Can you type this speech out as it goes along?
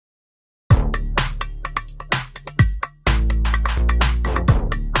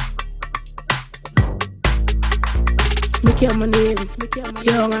Mikel my name.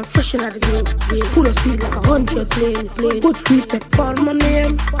 Young and fresh out the game. Full of speed like 100 plane. Put respect for my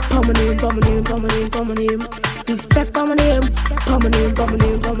name. For my name, for my name, for my name, for my name. Respect for my name. For my name, for my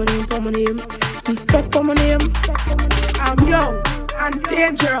name, for my name, for my name. Respect for my name. I'm young and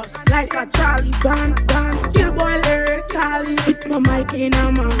dangerous like a Charlie Band. Kill boy lyric Charlie. Hit my mic in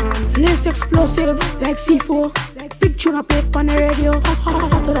a man. Less explosive like C4. Big tune up on the radio.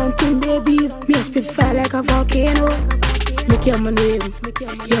 Hotter than two babies. Me a spit fire like a volcano. Mikel my name.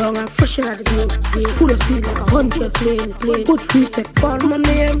 Young and fresh out the game. Full of speed like 100 plane. Put respect for my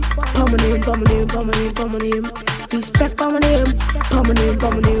name. For my name, for my name, for my name, for my name. Respect for my name. For my name, for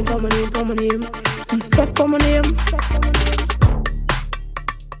my name, for my name, for my name. Respect for my name.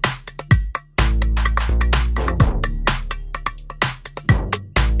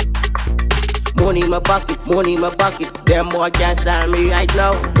 Money in my pocket, money in my pocket. Them boy can't stand me right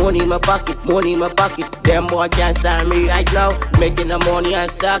now. Money in my pocket, money in my pocket. Them boy can't stand me right now. Making the money and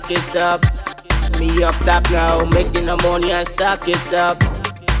stack it up. Me up top now. Making the money and stack it up.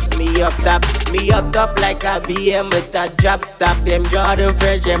 Me up top like a BM with a drop top. Them Jordan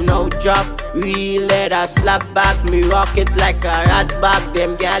French, them no drop. Real leather slap back, me rock it like a rat back.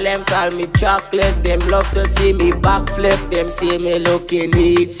 Them gal them call me chocolate. Them love to see me backflip. Them see me looking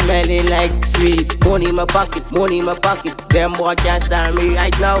neat, smelling like sweet. Money in my pocket, money in my pocket. Them boy can't stand me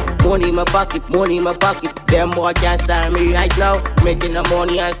right now. Money in my pocket, money in my pocket. Them boy can't stand me right now. Making the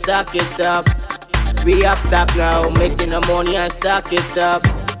money and stack it up. We up top now, making the money and stack it up.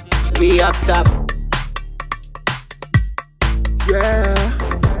 We up top. Yeah,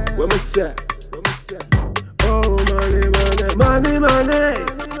 what me say? Oh money, money, money, money.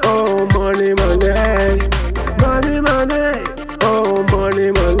 Oh money, money, money, money. Oh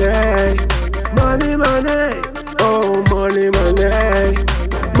money, money, money, money. Oh money, money,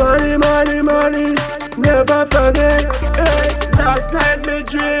 money, money, money. Never forget. Hey, last night me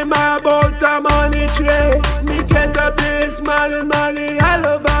dream about a money tree. Me get a base money all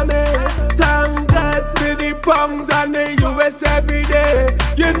over me. Thank God for the pounds and the US every day.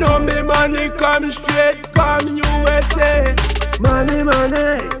 You know me money come straight from USA. Money,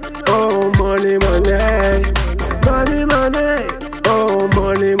 money, oh money, money, money, money, oh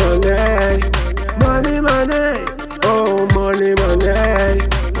money, money, money, money, oh money, money,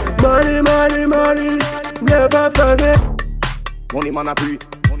 money, money, money, never forget. Money man a Pree,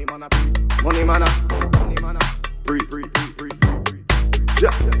 money man a Pree, money man a Pree,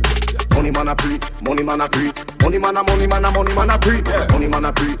 yeah. Money man a Pree, money man a Pree, money man a Pree, money man a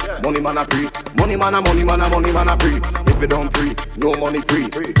Pree, money man a Pree, money man a Pree. If you don't Pree, no money free.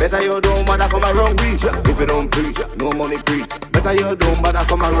 Better you don't bother come around me. If you don't Pree, no money free. Better you don't bother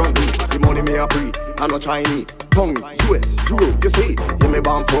come around me. The money me a Pree, I no Chinese. Pounds, US, Euro, you see. You me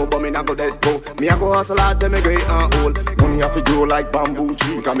born for, but me not go dead poor. Me a go hustle hard, them me great and old. Money have to grow like bamboo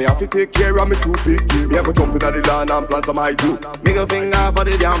tree. Because me have to take care of me too big. Me a go jump inna the land and plant some high too. Middle finger for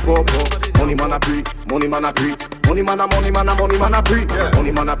the damn poor. Money man a Pree, money man a Pree, money man a Pree, money man a Pree,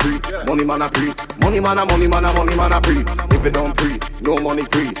 money man a Pree, money man a Pree. If you don't Pree, no money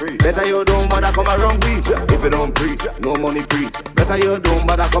free. Better you don't bother come around me. If you don't Pree, no money free. Better you don't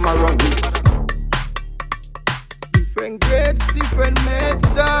bother come around me. Different grades, different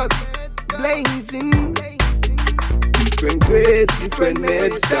meds, dog. Blazing. Different grades, different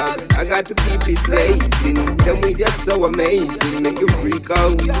meds, dog. I got to keep it blazing. Then we just so amazing, make you freak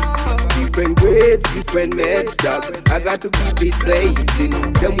out. Different grades, different meds, dog. I got to keep it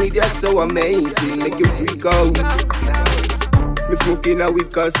blazing. Then we just so amazing, make you freak out. Me smoking a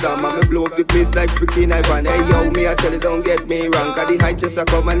weed custom and me blow up the place like freaking Ivan. Hey yo, me I tell you don't get me wrong, cause the high chest a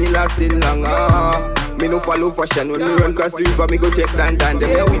come and it lasting long. Me no follow fashion, when me run cross the river me go check Dan. Them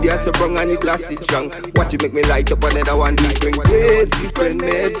here with the so brung and it lasted strong. Watch it make me light up another one. Different grades, different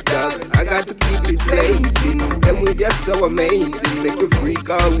meds, dog. I got to keep it blazing. Them we just so amazing, make you freak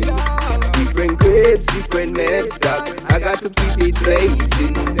out. Different grades, different meds, dog. I got to keep it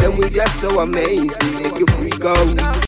blazing. Them we just so amazing, make you freak out.